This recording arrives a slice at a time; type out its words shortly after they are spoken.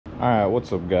Alright,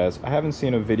 what's up guys? I haven't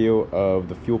seen a video of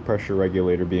the fuel pressure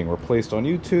regulator being replaced on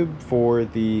YouTube for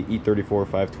the E34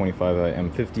 525i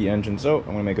M50 engine, so I'm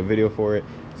going to make a video for it.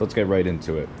 So let's get right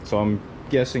into it. So I'm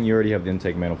guessing you already have the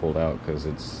intake manifold out because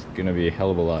it's going to be a hell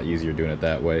of a lot easier doing it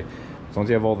that way. So once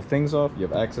you have all the things off, you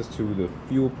have access to the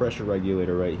fuel pressure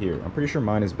regulator right here. I'm pretty sure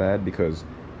mine is bad because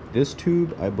this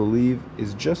tube, I believe,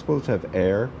 is just supposed to have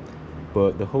air.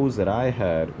 But the hose that I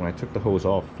had, when I took the hose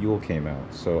off, fuel came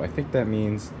out. So I think that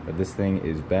means that this thing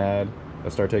is bad.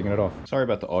 Let's start taking it off. Sorry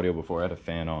about the audio before, I had a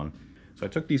fan on. So I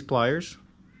took these pliers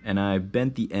and I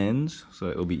bent the ends so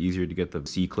it'll be easier to get the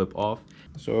C-clip off.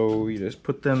 So you just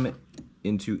put them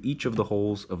into each of the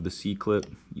holes of the C-clip.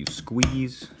 You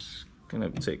squeeze. It's gonna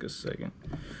take a second.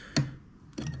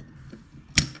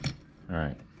 All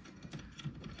right,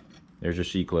 there's your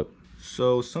C-clip.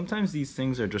 So sometimes these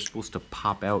things are just supposed to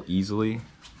pop out easily.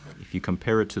 If you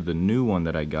compare it to the new one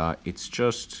that I got, it's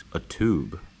just a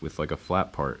tube with like a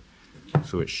flat part.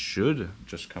 So it should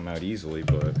just come out easily,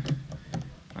 but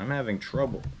I'm having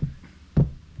trouble.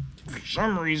 For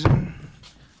some reason,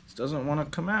 this doesn't want to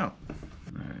come out.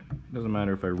 All right, doesn't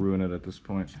matter if I ruin it at this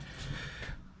point.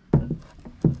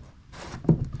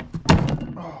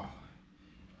 Oh,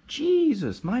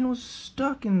 Jesus, mine was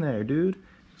stuck in there, dude.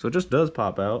 So it just does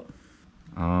pop out.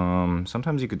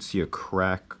 Sometimes you could see a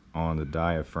crack on the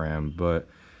diaphragm, but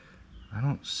I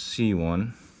don't see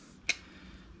one.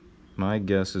 My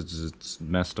guess is it's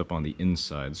messed up on the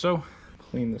inside. So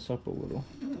clean this up a little.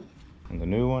 And the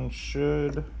new one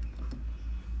should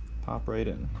pop right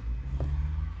in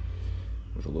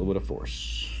with a little bit of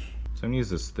force. So I'm gonna use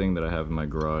this thing that I have in my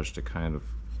garage to kind of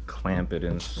clamp it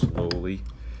in slowly.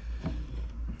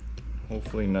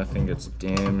 Hopefully nothing gets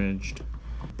damaged.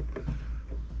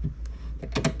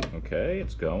 Okay,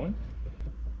 it's going.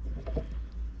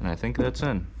 And I think that's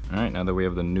in. All right, now that we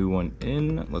have the new one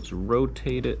in, let's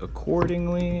rotate it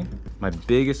accordingly. My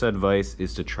biggest advice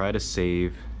is to try to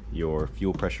save your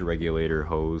fuel pressure regulator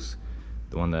hose,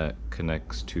 the one that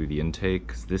connects to the intake,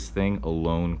 'cause this thing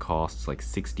alone costs like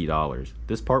 $60.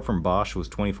 This part from Bosch was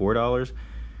 $24,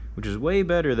 which is way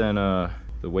better than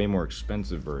the way more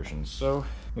expensive version. So,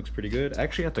 looks pretty good. I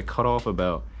actually had to cut off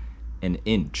about an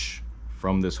inch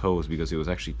from this hose because it was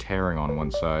actually tearing on one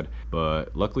side,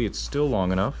 but luckily it's still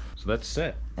long enough, so that's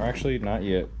set. Or actually not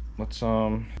yet. Let's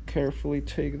carefully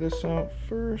take this out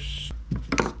first.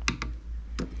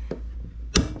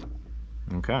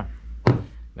 Okay,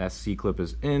 that C-clip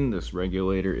is in, this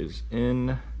regulator is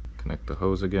in. Connect the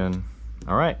hose again.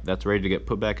 All right, that's ready to get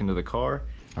put back into the car.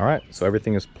 All right, so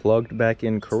everything is plugged back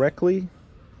in correctly,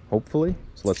 hopefully.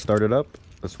 So let's start it up.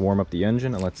 Let's warm up the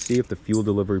engine and let's see if the fuel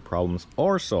delivery problems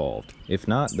are solved. If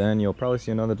not, then you'll probably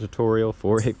see another tutorial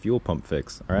for a fuel pump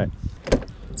fix. All right.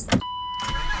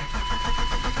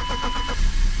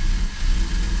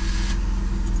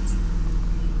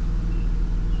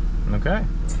 Okay.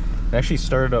 It actually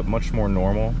started up much more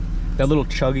normal. That little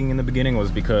chugging in the beginning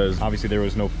was because obviously there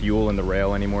was no fuel in the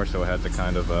rail anymore, so I had to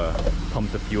kind of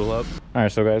pump the fuel up. All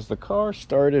right, so guys, the car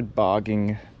started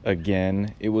bogging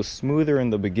again. It was smoother in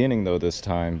the beginning though this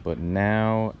time, but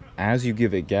now as you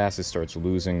give it gas, it starts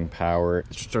losing power.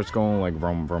 It starts going like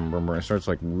vroom, vroom, vroom, vroom. It starts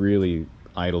like really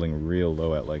idling real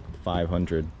low at like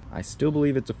 500. I still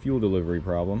believe it's a fuel delivery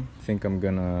problem. I think I'm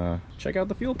gonna check out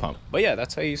the fuel pump. But yeah,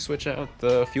 that's how you switch out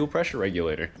the fuel pressure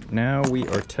regulator. Now we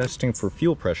are testing for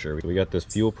fuel pressure. We got this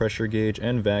fuel pressure gauge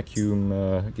and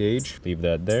vacuum gauge. Leave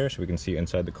that there so we can see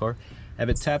inside the car. Have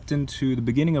it tapped into the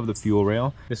beginning of the fuel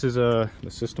rail. This is the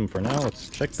system for now. Let's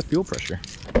check the fuel pressure.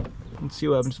 Let's see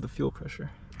what happens to the fuel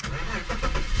pressure.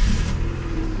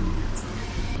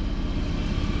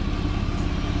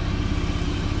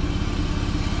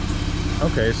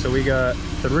 Okay, so we got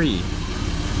 3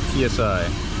 PSI.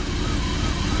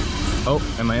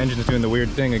 Oh, and my engine is doing the weird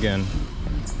thing again.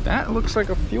 That looks like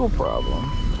a fuel problem.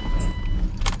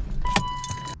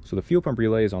 So the fuel pump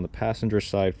relay is on the passenger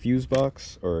side fuse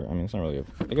box, or I mean, it's not really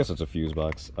I guess it's a fuse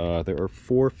box. There are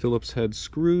 4 Phillips head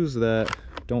screws that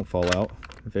don't fall out.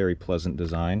 Very pleasant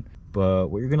design. But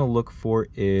what you're gonna look for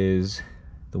is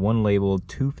the one labeled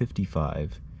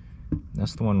 255.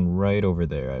 That's the one right over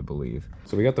there, I believe.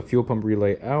 So we got the fuel pump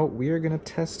relay out. We are gonna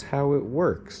test how it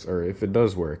works, or if it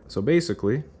does work. So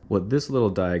basically, what this little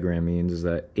diagram means is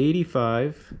that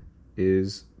 85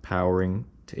 is powering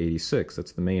to 86.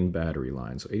 That's the main battery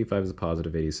line. So 85 is the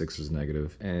positive, 86 is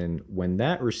negative. And when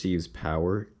that receives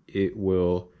power, it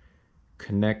will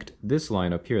connect this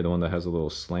line up here, the one that has a little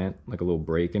slant, like a little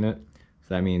break in it.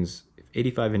 So that means if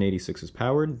 85 and 86 is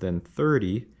powered, then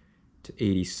 30 to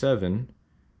 87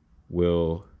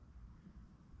 will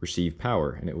receive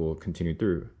power and it will continue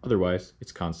through. Otherwise,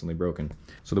 it's constantly broken.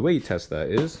 So the way you test that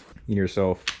is You need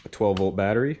yourself a 12-volt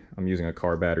battery. I'm using a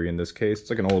car battery in this case. It's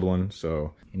like an old one,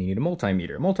 so you need a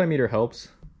multimeter. A multimeter helps,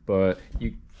 but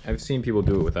I've seen people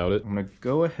do it without it. I'm gonna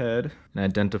go ahead and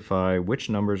identify which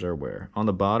numbers are where. On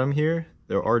the bottom here,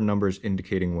 there are numbers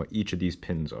indicating what each of these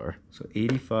pins are. So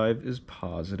 85 is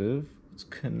positive. Let's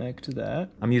connect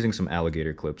that. I'm using some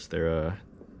alligator clips. They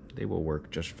will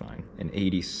work just fine. And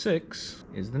 86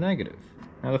 is the negative.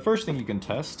 Now the first thing you can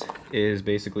test is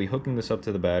basically hooking this up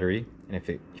to the battery, and if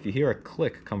you hear a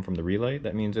click come from the relay,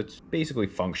 that means it's basically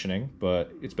functioning,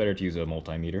 but it's better to use a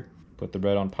multimeter. Put the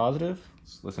red on positive,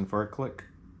 let's listen for a click.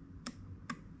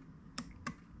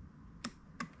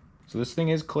 So this thing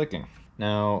is clicking.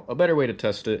 Now a better way to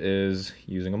test it is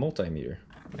using a multimeter.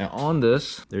 Now on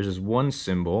this, there's this one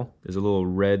symbol. There's a little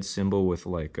red symbol with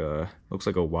like looks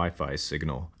like a Wi-Fi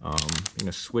signal. I'm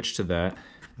gonna switch to that.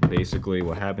 And basically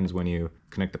what happens when you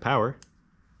connect the power,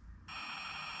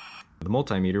 the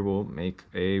multimeter will make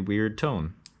a weird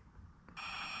tone,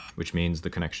 which means the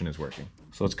connection is working.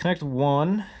 So let's connect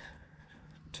one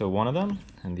to one of them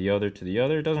and the other to the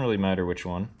other. It doesn't really matter which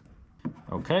one.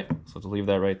 Okay, so let's leave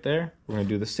that right there. We're gonna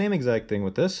do the same exact thing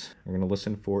with this. We're gonna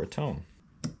listen for a tone.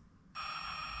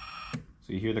 So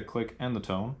you hear the click and the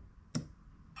tone.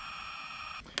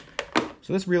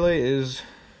 So this relay is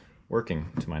working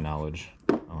to my knowledge.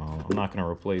 I'm not going to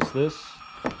replace this.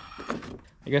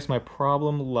 I guess my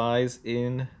problem lies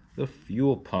in the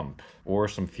fuel pump or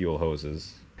some fuel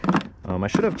hoses. I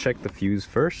should have checked the fuse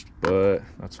first, but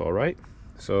that's all right.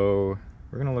 So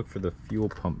we're going to look for the fuel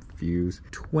pump fuse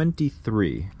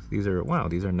 23. These are, wow,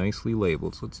 these are nicely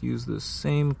labeled. So let's use the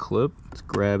same clip. Let's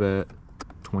grab at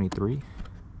 23.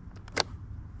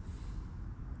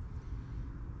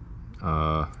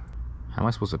 How am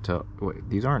I supposed to tell? Wait,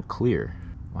 these aren't clear.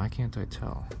 Why can't I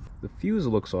tell? The fuse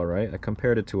looks all right. I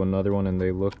compared it to another one and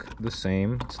they look the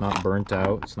same. It's not burnt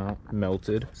out, it's not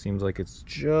melted. Seems like it's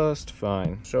just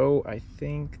fine. So I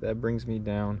think that brings me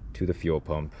down to the fuel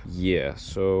pump. Yeah,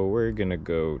 so we're gonna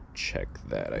go check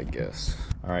that, I guess.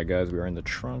 All right guys, we are in the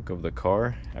trunk of the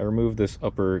car. I removed this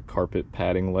upper carpet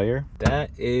padding layer.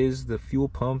 That is the fuel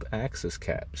pump access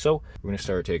cap. So we're gonna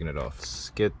start taking it off. Let's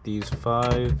get these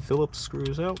 5 Phillips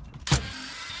screws out.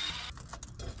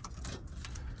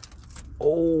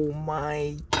 Oh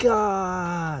my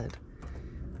god,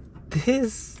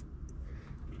 it's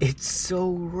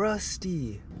so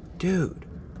rusty, dude.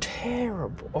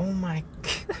 Terrible. Oh my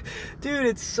god, dude,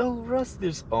 it's so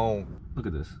rusty. Oh, look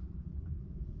at this.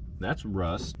 That's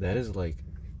rust. That is like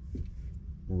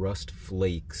rust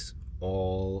flakes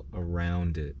all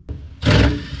around it.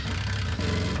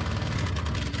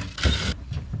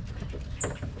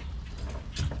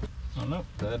 Oh no,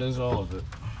 that is all of it.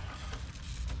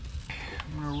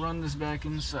 I'm gonna run this back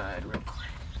inside real quick.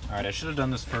 All right, I should have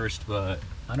done this first, but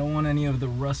I don't want any of the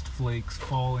rust flakes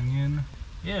falling in.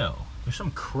 Ew, there's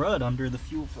some crud under the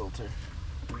fuel filter.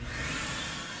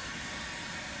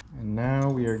 And now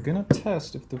we are gonna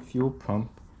test if the fuel pump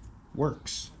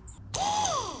works.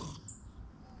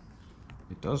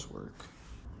 It does work.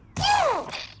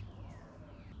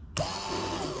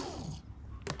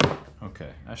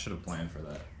 Okay, I should have planned for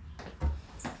that.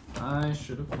 I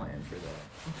should have planned for that.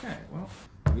 Okay, well,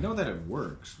 we know that it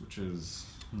works, which is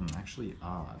actually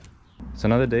odd. It's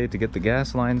another day to get the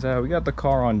gas lines out. We got the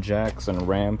car on jacks and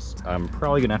ramps. I'm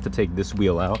probably gonna have to take this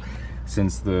wheel out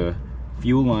since the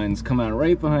fuel lines come out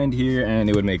right behind here and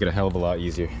it would make it a hell of a lot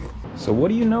easier. So what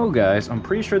do you know, guys? I'm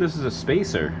pretty sure this is a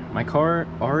spacer. My car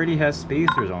already has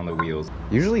spacers on the wheels.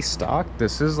 Usually stock,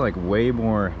 this is like way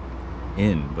more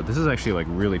in, but this is actually like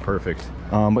really perfect.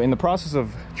 But in the process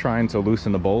of trying to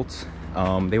loosen the bolts,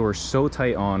 they were so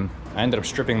tight on, I ended up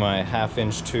stripping my 1/2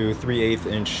 inch to 3/8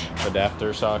 inch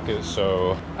adapter socket,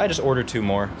 so I just ordered 2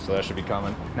 more, so that should be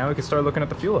coming. Now we can start looking at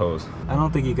the fuel hose. I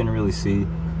don't think you can really see,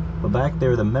 but back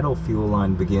there the metal fuel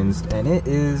line begins, and it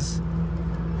is,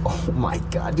 oh my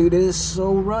god, dude, it is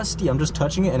so rusty. I'm just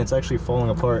touching it and it's actually falling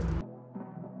apart.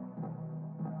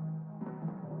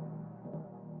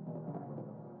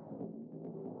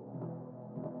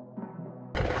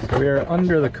 We are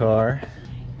under the car,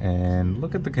 and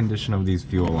look at the condition of these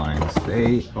fuel lines.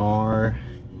 They are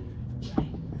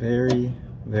very,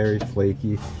 very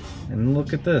flaky. And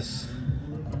look at this.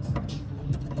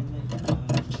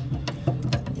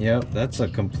 Yep, that's a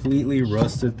completely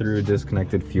rusted through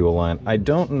disconnected fuel line. I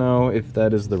don't know if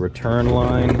that is the return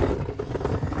line.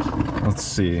 Let's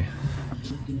see.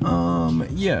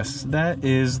 Yes, that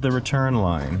is the return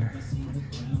line.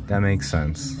 That makes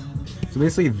sense. So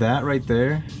basically that right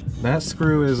there, that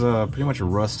screw is pretty much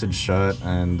rusted shut,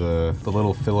 and the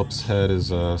little Phillips head is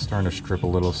starting to strip a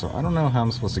little, so I don't know how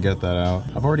I'm supposed to get that out.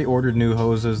 I've already ordered new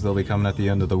hoses. They'll be coming at the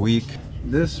end of the week.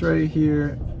 this right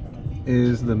here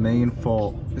is the main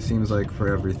fault, it seems like, for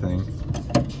everything.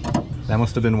 That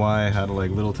must have been why I had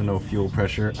like little to no fuel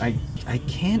pressure. I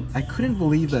couldn't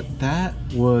believe that that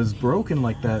was broken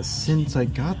like that since I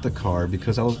got the car,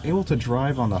 because I was able to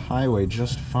drive on the highway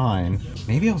just fine.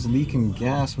 Maybe I was leaking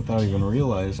gas without even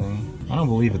realizing. I don't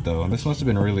believe it though. This must have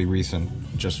been really recent.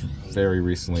 Just very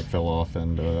recently fell off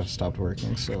and stopped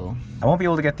working, so. I won't be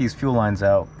able to get these fuel lines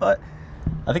out, but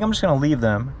I think I'm just gonna leave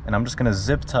them, and I'm just gonna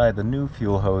zip tie the new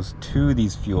fuel hose to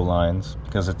these fuel lines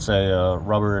because it's a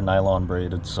rubber nylon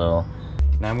braided. So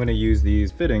now I'm gonna use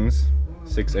these fittings,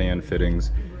 6AN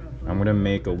fittings. I'm gonna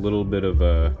make a little bit of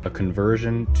a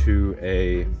conversion to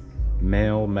a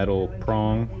male metal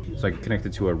prong so I can connect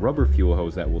it to a rubber fuel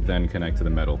hose that will then connect to the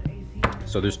metal.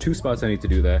 So there's 2 spots I need to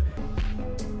do that.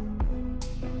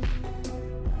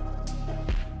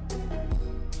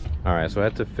 Alright, so I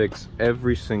had to fix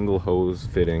every single hose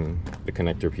fitting the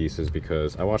connector pieces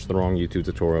because I watched the wrong YouTube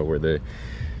tutorial where they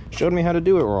showed me how to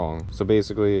do it wrong. So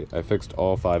basically, I fixed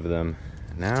all 5 of them.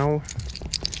 Now,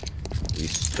 we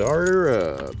start her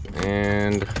up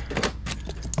and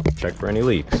check for any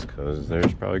leaks because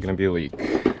there's probably going to be a leak.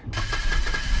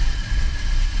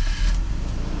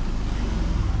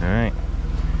 Alright,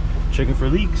 checking for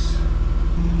leaks.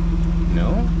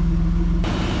 No?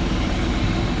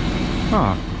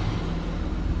 Huh.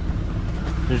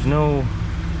 There's no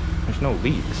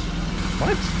leaks.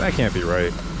 What? That can't be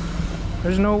right.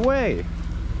 There's no way.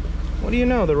 What do you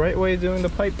know? The right way of doing the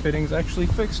pipe fittings actually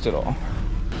fixed it all.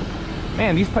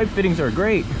 Man, these pipe fittings are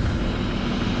great.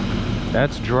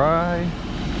 That's dry.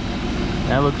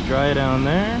 That looks dry down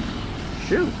there.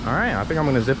 Shoot. All right, I think I'm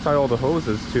gonna zip tie all the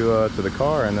hoses to the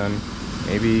car and then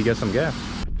maybe get some gas.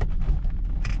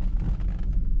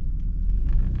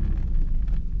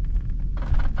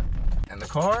 And the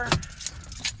car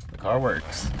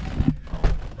works.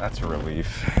 That's a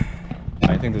relief.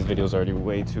 I think this video is already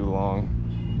way too long.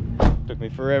 Took me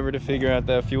forever to figure out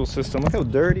that fuel system. Look how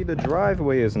dirty the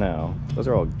driveway is now. Those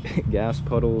are all gas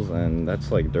puddles, and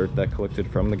that's like dirt that collected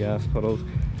from the gas puddles.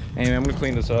 Anyway, I'm gonna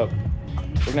clean this up.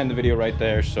 We're gonna end the video right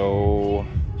there. So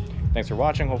thanks for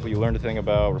watching. Hopefully you learned a thing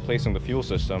about replacing the fuel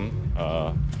system.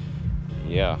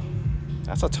 Yeah,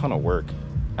 that's a ton of work.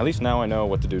 At least now I know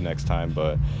what to do next time,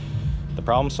 but the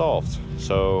problem solved.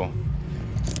 So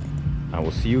I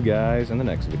will see you guys in the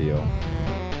next video.